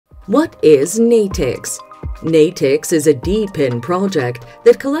What is NATIX? NATIX is a DePIN project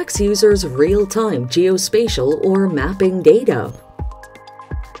that collects users' real-time geospatial or mapping data.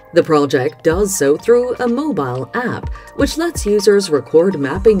 The project does so through a mobile app, which lets users record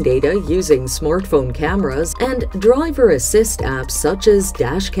mapping data using smartphone cameras and driver assist apps such as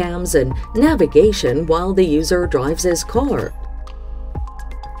dashcams and navigation while the user drives his car.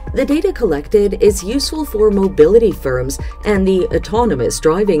 The data collected is useful for mobility firms and the autonomous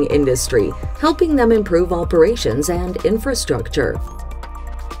driving industry, helping them improve operations and infrastructure.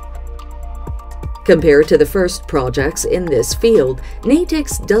 Compared to the first projects in this field,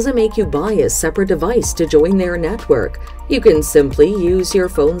 NATIX doesn't make you buy a separate device to join their network. You can simply use your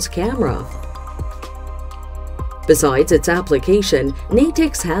phone's camera. Besides its application,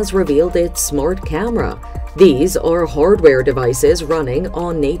 NATIX has revealed its smart camera. These are hardware devices running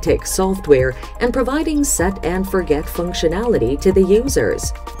on NATIX software and providing set and forget functionality to the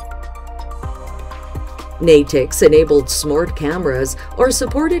users. NATIX-enabled smart cameras are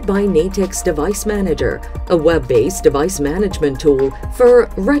supported by NATIX Device Manager, a web-based device management tool for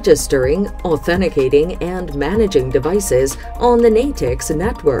registering, authenticating, and managing devices on the NATIX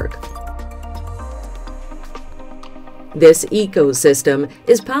network. This ecosystem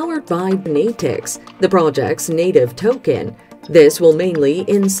is powered by NATIX, the project's native token. This will mainly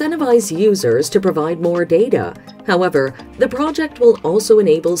incentivize users to provide more data. However, the project will also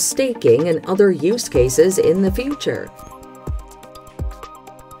enable staking and other use cases in the future.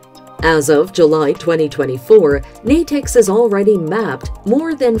 As of July 2024, NATIX has already mapped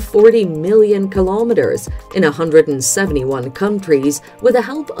more than 40 million kilometers in 171 countries with the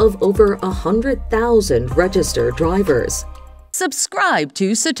help of over 100,000 registered drivers. Subscribe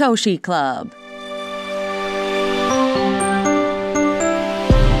to Satoshi Club.